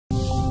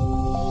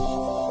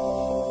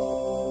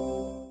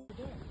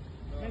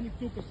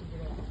только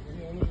собирался.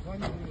 Он уже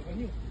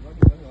звонил.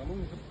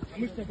 А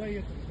мы тогда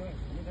этого, да,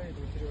 мы до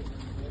этого серьезно.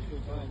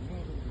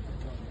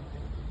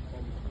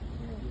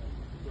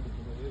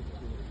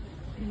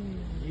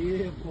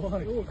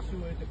 Ебать. Вот все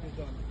это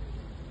пизда.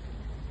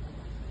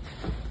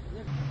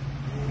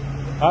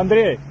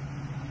 Андрей!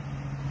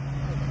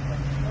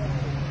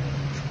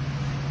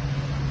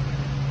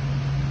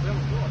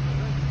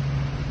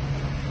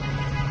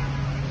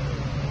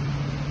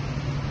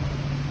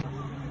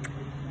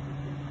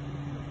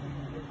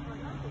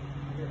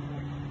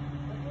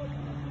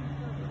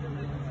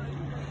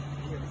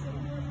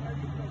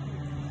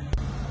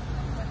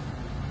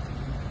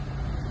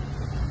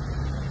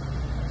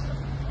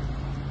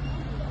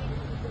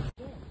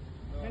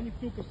 Я не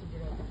только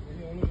собирался.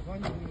 Он уже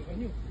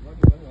звонил.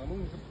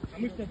 А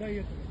мы тогда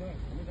этого, да,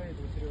 мы до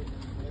этого серьезно.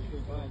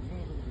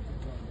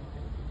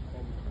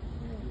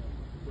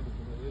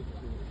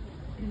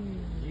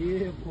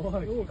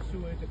 Ебать. Вот все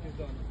это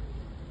пизда.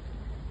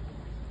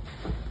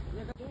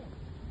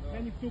 Я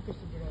не только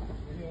собирался.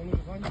 Он уже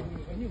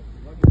звонил.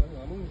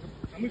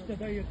 А мы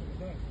тогда этого,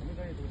 да, мы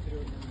до этого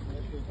серьезно.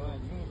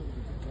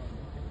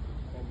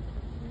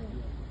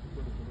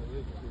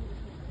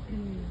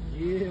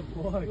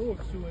 Ебать. Вот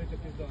все это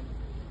пизда.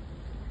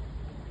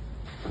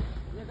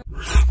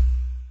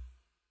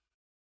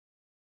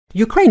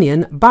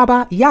 Ukrainian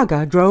Baba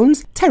Yaga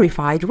drones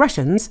terrified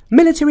Russians,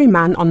 military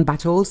man on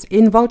battles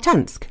in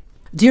Volchansk.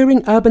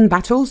 During urban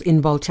battles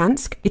in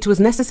Volchansk, it was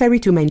necessary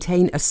to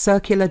maintain a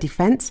circular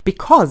defense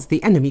because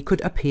the enemy could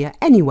appear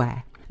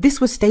anywhere.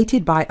 This was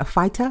stated by a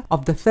fighter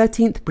of the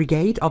 13th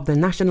Brigade of the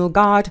National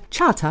Guard,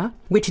 Charter,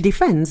 which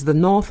defends the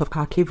north of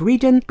Kharkiv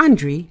region,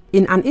 Andriy,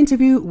 in an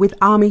interview with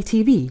Army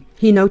TV.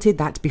 He noted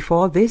that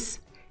before this,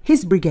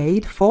 his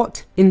brigade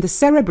fought in the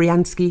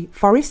Serebryansky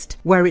forest,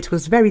 where it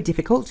was very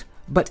difficult,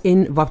 but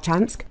in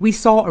Volchansk we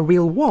saw a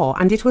real war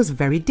and it was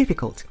very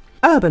difficult.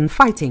 Urban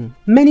fighting,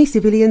 many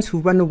civilians who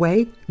run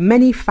away,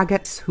 many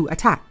faggots who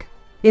attack.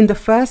 In the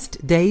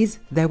first days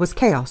there was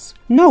chaos.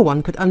 No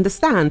one could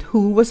understand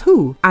who was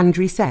who,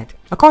 Andriy said.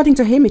 According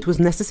to him, it was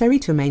necessary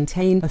to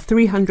maintain a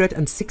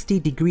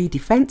 360-degree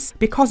defense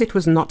because it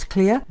was not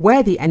clear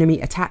where the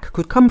enemy attack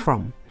could come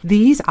from.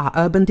 These are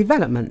urban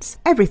developments.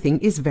 Everything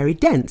is very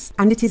dense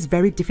and it is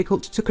very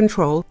difficult to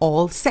control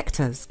all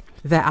sectors.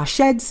 There are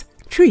sheds,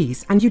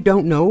 trees, and you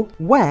don't know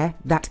where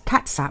that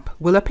catsap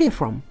will appear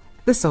from,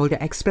 the soldier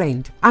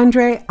explained.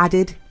 Andrei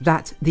added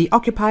that the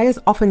occupiers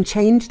often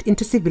changed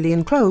into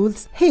civilian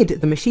clothes, hid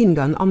the machine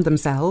gun on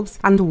themselves,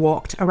 and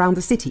walked around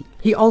the city.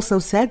 He also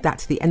said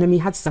that the enemy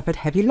had suffered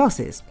heavy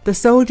losses. The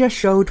soldier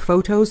showed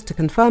photos to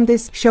confirm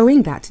this,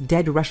 showing that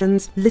dead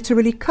Russians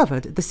literally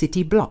covered the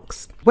city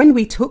blocks. When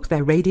we took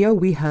their radio,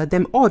 we heard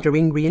them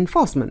ordering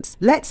reinforcements.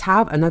 Let's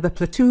have another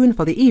platoon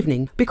for the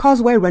evening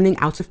because we're running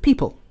out of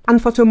people. And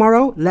for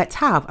tomorrow, let's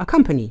have a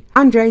company,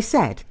 Andrei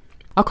said.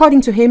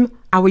 According to him,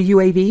 our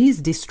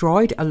UAVs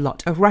destroyed a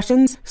lot of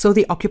Russians, so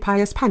the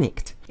occupiers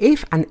panicked.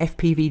 If an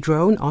FPV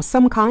drone or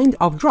some kind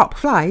of drop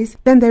flies,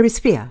 then there is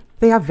fear.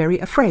 They are very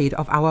afraid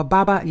of our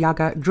Baba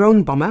Yaga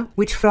drone bomber,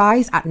 which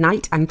flies at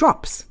night and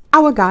drops.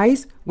 Our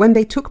guys, when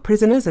they took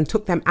prisoners and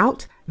took them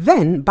out,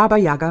 then Baba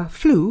Yaga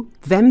flew,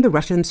 then the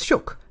Russians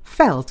shook,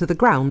 fell to the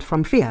ground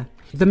from fear,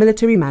 the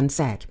military man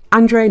said.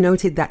 Andrei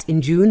noted that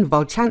in June,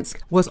 Volchansk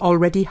was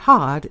already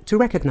hard to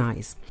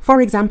recognize.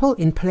 For example,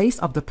 in place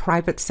of the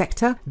private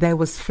sector, there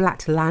was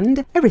flat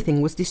land.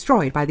 Everything was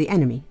destroyed by the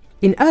enemy.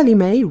 In early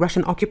May,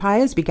 Russian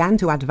occupiers began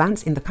to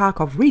advance in the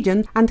Kharkiv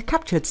region and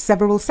captured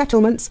several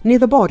settlements near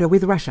the border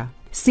with Russia.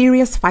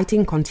 Serious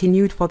fighting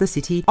continued for the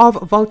city of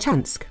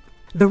Volchansk.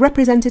 The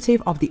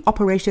representative of the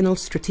Operational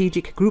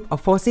Strategic Group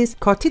of Forces,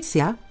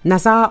 Kortitsia,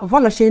 Nazar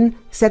Voloshin,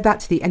 said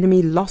that the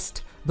enemy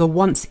lost the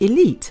once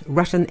elite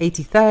Russian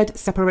 83rd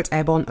Separate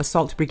Airborne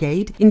Assault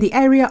Brigade in the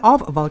area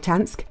of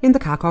Volchansk in the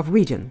Kharkiv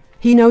region.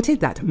 He noted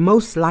that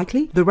most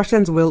likely the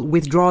Russians will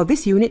withdraw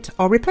this unit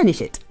or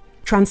replenish it,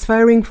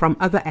 transferring from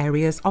other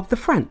areas of the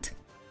front.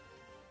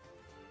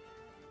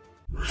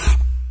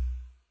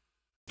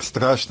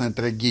 Страшная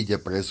трагедия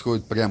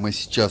происходит прямо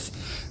сейчас.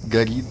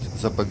 Горит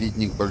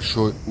заповедник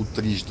Большой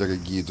Утрич,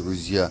 дорогие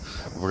друзья,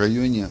 в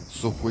районе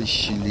Сухой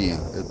Щели.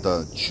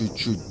 Это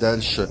чуть-чуть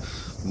дальше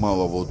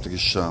Малого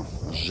Утриша.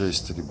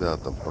 Жесть,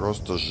 ребята,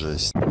 просто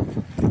жесть.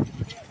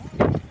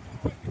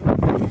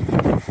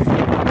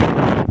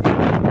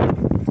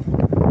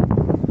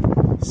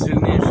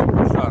 Сильнейший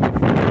пожар.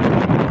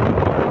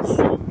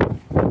 Все.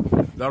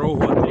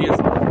 Дорогу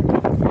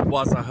отрезала.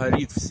 База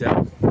горит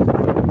вся.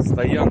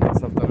 Стоянка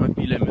с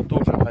автомобилями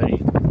тоже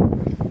горит.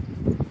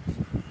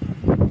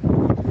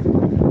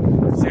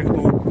 Все,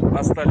 кто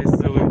остались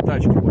целые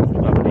тачки, вот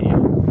сюда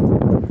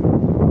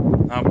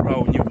приехали.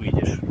 Направо не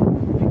выйдешь.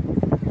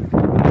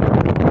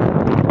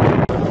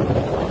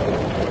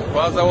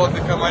 База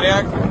отдыха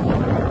 «Моряк»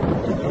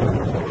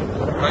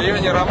 в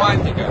районе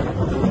Романтика.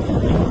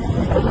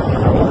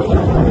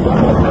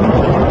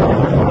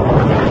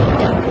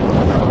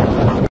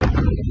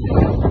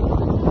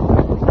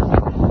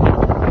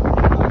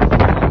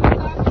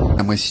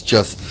 Прямо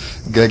сейчас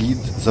горит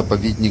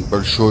заповедник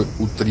Большой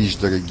Утриж,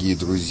 дорогие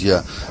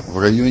друзья, в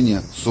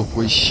районе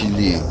Сухой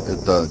Щели.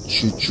 Это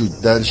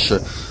чуть-чуть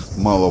дальше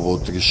Малого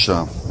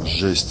Утриша.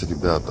 Жесть,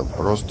 ребята,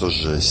 просто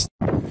жесть.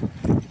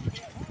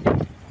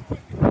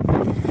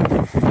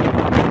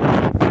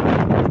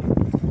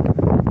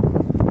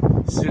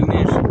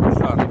 Сильнейший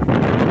пожар.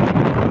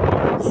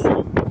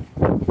 Все.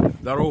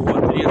 Дорогу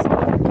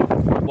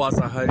отрезали.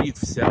 База горит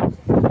вся.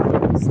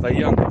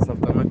 Стоянка с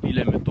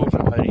автомобилями тоже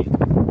горит.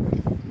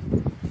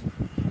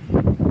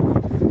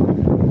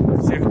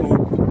 Все,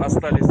 кто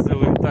остались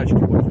целые тачки,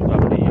 вот сюда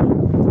приехали.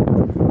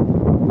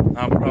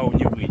 Направо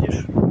не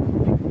выйдешь.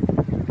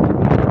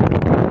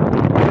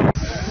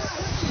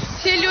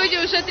 Все люди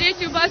уже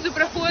третью базу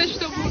проходят,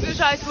 чтобы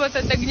убежать вот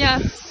от огня.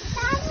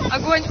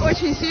 Огонь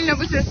очень сильно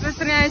быстро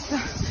распространяется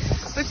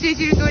по всей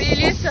территории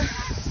леса.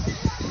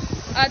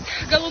 От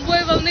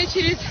голубой волны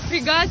через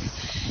фрегат.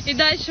 И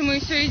дальше мы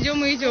все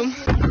идем и идем.